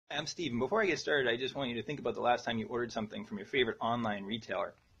I'm Steve, and before I get started, I just want you to think about the last time you ordered something from your favorite online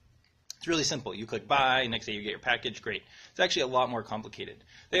retailer. It's really simple. You click buy, next day you get your package, great. It's actually a lot more complicated.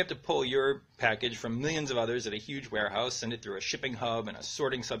 They have to pull your package from millions of others at a huge warehouse, send it through a shipping hub and a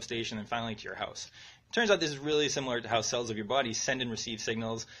sorting substation, and finally to your house. It turns out this is really similar to how cells of your body send and receive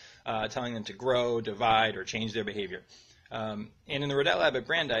signals, telling them to grow, divide, or change their behavior. And in the Rodell lab at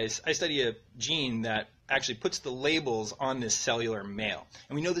Brandeis, I study a gene that actually puts the labels on this cellular mail.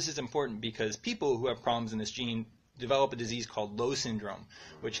 And we know this is important because people who have problems in this gene develop a disease called Lowe syndrome,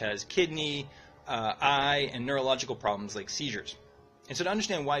 which has kidney, eye, and neurological problems like seizures. And so to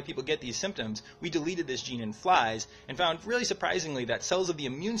understand why people get these symptoms, we deleted this gene in flies and found really surprisingly that cells of the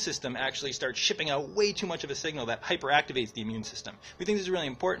immune system actually start shipping out way too much of a signal that hyperactivates the immune system. We think this is really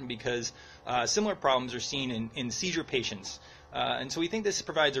important because similar problems are seen in seizure patients. And so we think this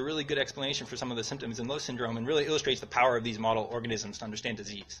provides a really good explanation for some of the symptoms in Lowe syndrome and really illustrates the power of these model organisms to understand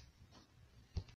disease.